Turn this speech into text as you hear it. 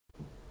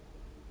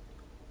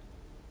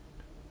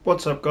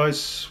What's up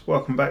guys,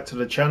 welcome back to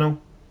the channel.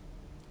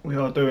 We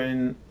are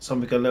doing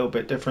something a little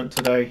bit different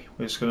today.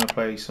 We're just going to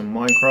play some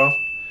Minecraft.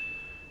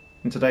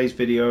 In today's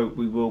video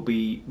we will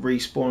be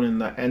respawning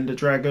the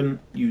Enderdragon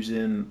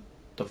using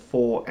the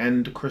 4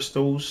 end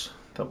crystals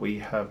that we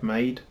have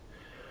made.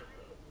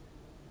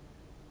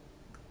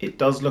 It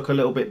does look a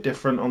little bit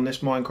different on this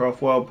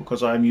Minecraft world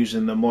because I'm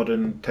using the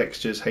Modern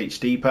Textures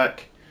HD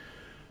pack.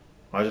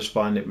 I just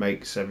find it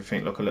makes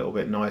everything look a little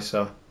bit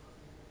nicer.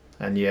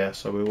 And yeah,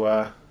 so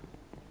we'll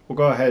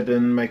go ahead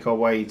and make our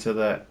way to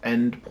the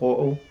end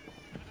portal.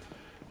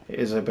 It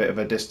is a bit of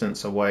a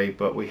distance away,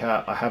 but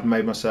I have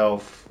made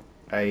myself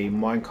a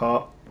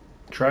minecart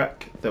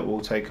track that will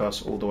take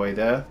us all the way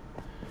there.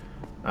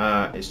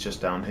 It's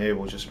just down here.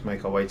 We'll just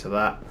make our way to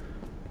that,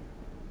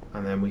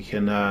 and then we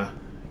can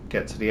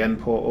get to the end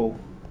portal,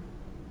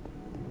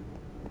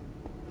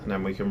 and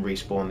then we can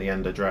respawn the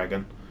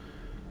Enderdragon.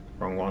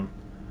 Wrong one.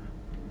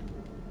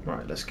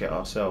 Right, let's get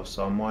ourselves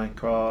some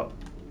minecart.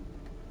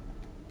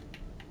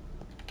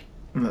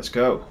 Let's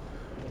go.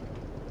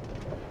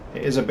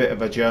 It is a bit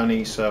of a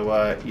journey,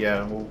 so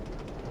yeah, we'll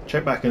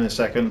check back in a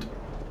second.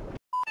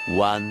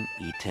 One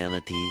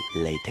eternity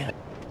later.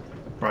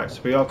 Right,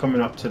 so we are coming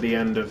up to the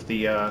end of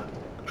the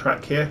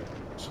track here,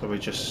 so we're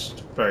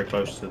just very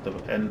close to the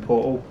end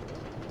portal.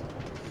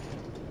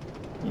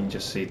 You can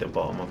just see the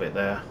bottom of it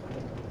there.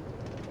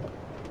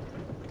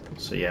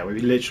 So yeah, we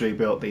literally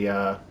built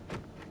the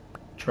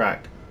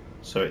track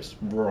so it's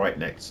right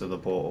next to the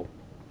portal,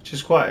 which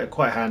is quite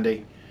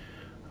handy.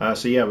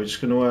 So yeah, we're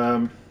just going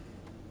to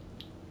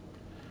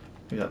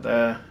do that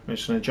there. We're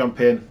just going to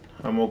jump in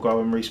and we'll go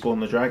and respawn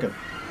the dragon.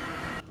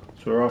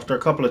 So we're after a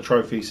couple of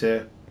trophies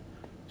here.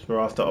 So we're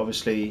after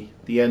obviously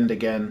the end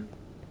again.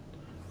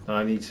 And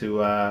I need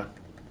to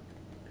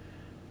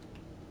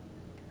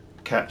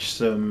get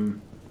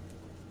some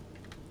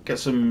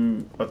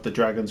of the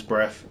dragon's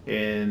breath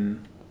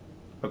in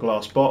a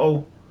glass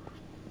bottle.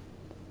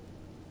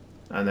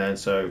 And then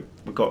so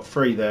we've got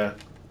 3 there.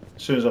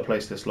 As soon as I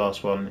place this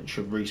last one, it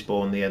should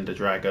respawn the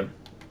Enderdragon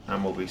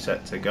and we'll be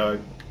set to go.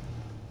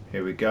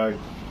 Here we go.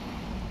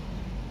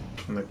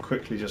 I'm going to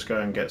quickly just go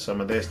and get some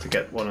of this to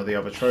get one of the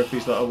other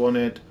trophies that I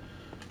wanted.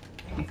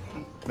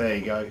 There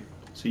you go.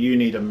 So you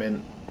need a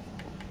mint.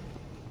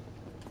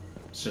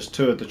 It's just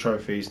 2 of the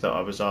trophies that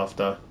I was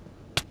after.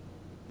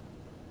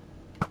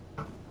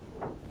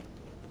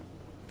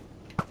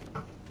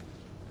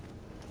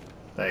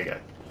 There you go.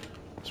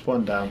 It's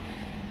 1 down.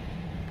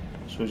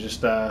 So we'll just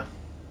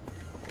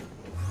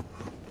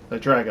the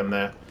dragon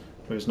there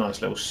with his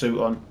nice little suit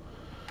on.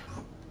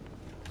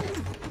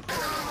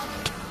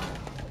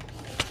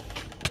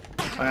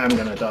 I am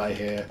going to die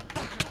here.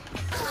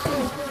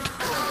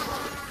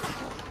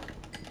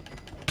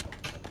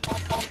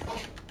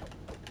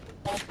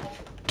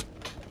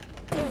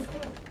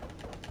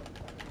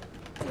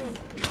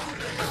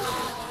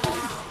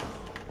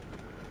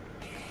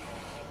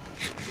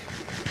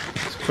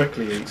 Let's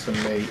quickly eat some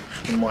meat.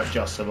 We might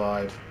just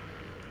survive.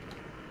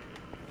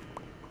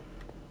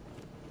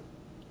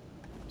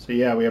 So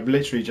yeah, we have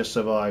literally just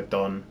survived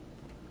on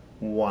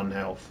 1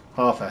 health,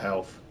 half a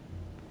health.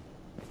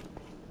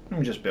 Let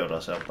me just build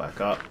ourselves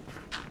back up.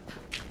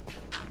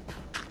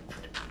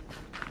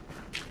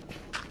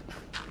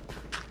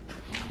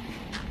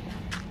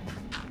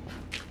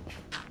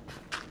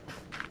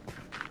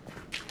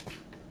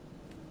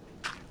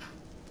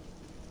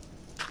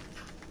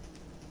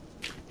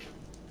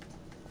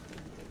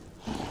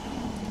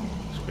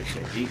 Let's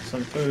quickly eat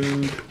some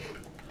food.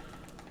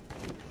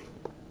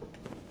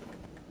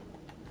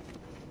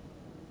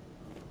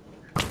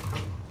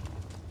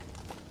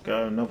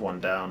 Go, another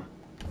 1 down.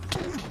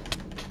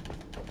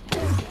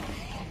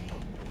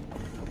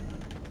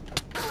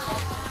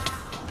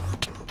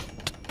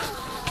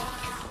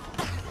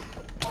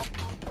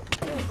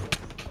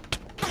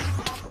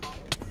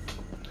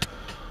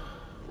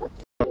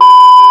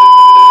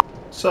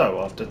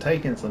 So, after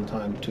taking some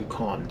time to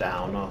calm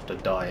down after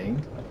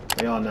dying,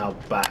 we are now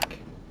back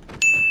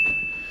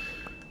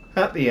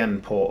at the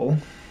end portal,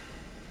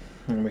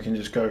 and we can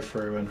just go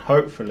through and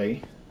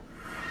hopefully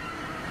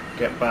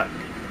get back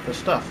the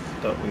stuff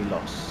that we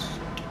lost.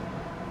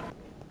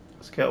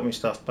 Let's get all my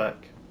stuff back.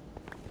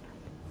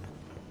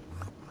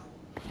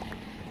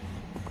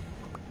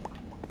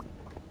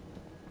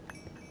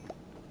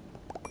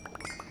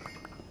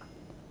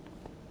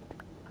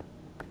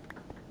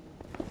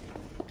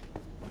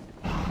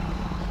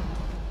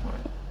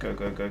 Go,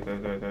 go, go, go,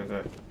 go, go,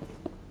 go.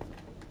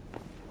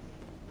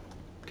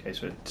 Okay,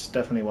 so it's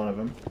definitely one of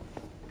them.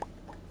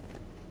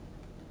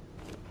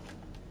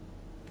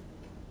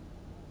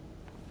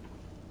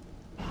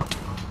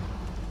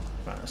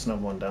 Right, that's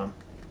another 1 down.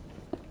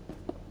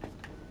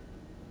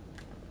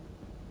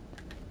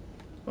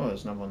 Oh,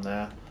 there's another one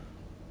there.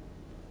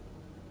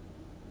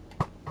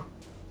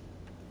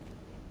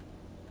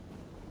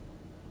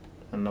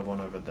 Another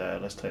one over there.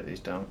 Let's take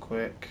these down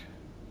quick.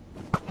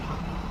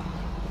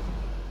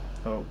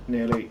 Oh,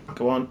 nearly.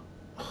 Go on.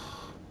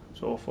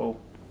 It's awful.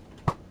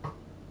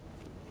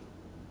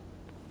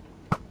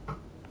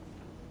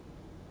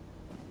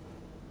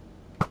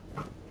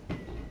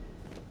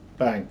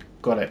 Bang.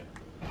 Got it.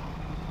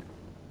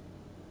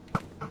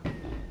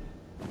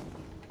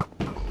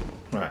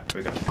 Right,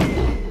 here we go.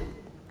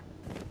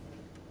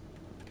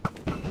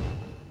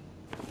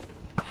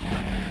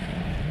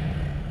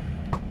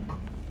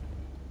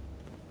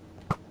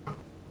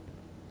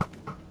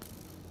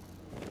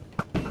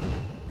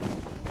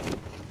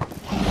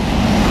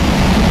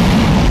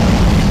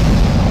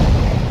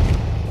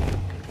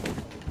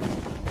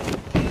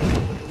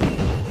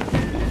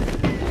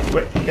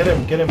 Quick, get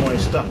him while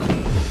he's stuck.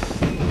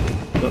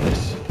 Got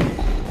this.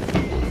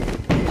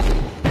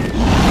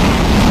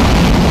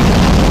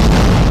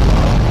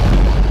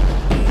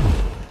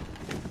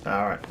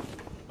 Alright.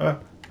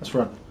 Let's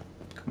run.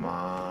 Come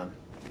on.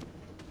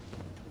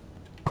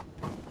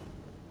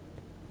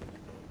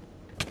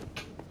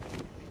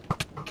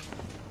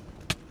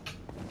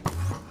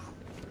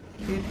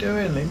 What are you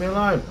doing? Leave me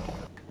alone.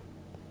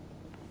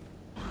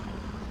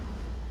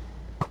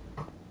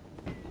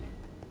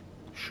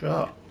 Shut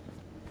up.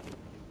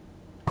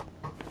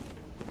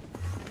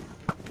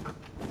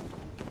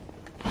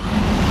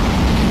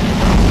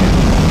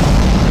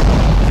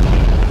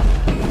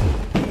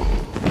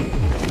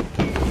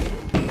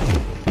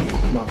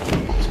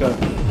 Go.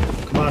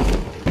 Come on.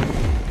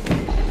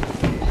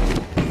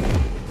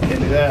 Get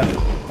me there.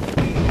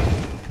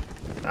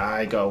 Ah,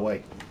 he got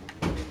away.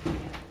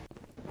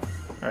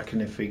 I reckon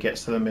if he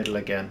gets to the middle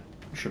again,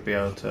 we should be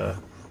able to...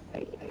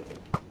 Right,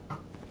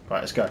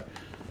 let's go.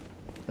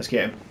 Let's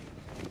get him.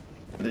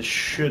 This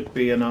should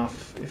be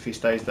enough if he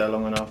stays there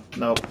long enough.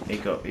 Nope,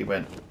 he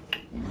went.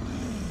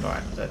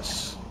 Right,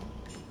 let's...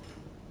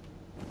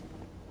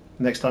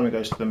 Next time he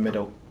goes to the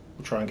middle,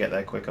 we'll try and get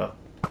there quicker.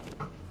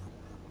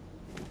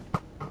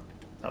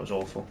 That was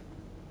awful.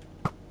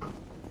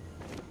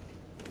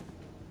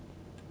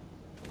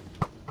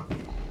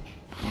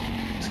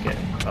 Let's get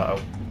him.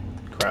 Uh-oh.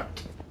 Crap.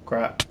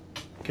 Crap.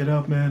 Get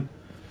up, man.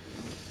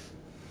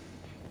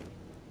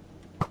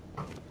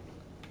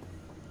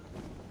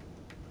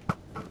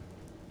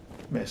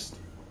 Missed.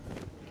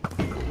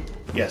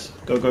 Yes.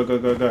 Go, go, go,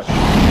 go, go. Should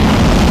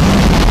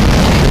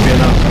be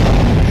enough.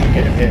 Should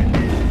get him here.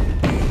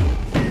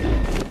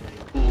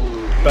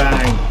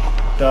 Bang.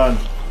 Done.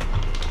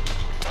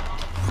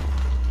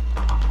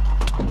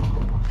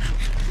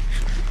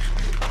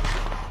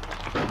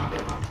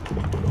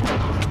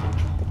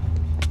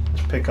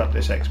 Pick up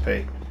this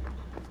XP.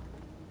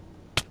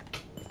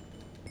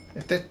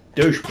 If this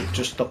douche would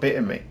just stop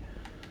hitting me.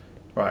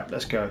 Right,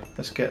 let's go.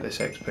 Let's get this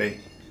XP.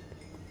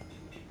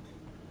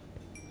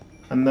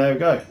 And there we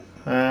go.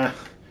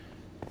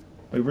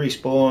 We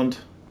respawned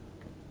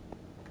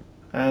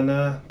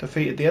and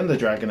defeated the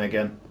Enderdragon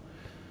again.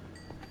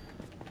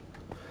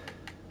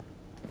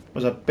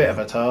 Was a bit of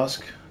a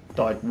task.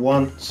 Died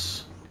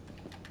once.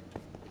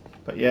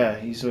 But yeah,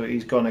 he's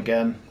gone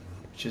again,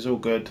 which is all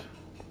good.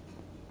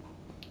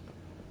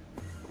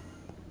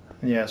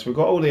 Yeah, so we've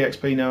got all the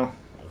XP now,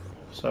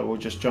 so we'll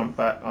just jump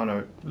back. Oh no,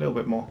 a little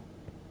bit more.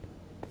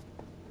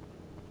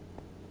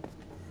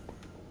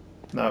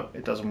 No,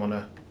 it doesn't want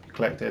to be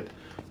collected.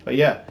 But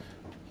yeah,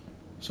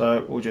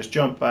 so we'll just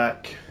jump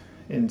back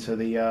into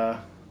the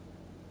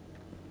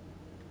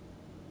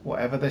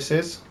whatever this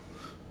is.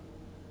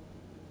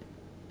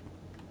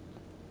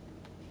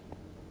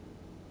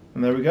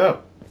 And there we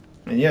go.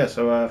 And yeah,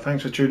 so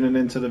thanks for tuning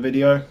into the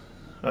video.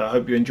 I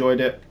hope you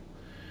enjoyed it.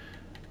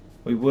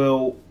 We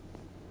will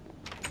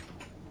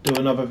do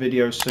another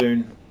video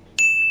soon.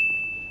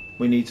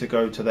 We need to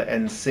go to the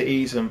end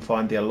cities and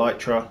find the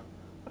elytra,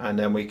 and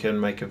then we can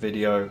make a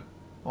video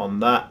on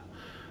that.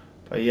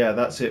 But yeah,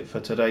 that's it for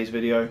today's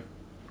video.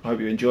 I hope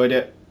you enjoyed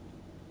it,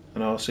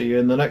 and I'll see you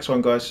in the next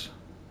one, guys.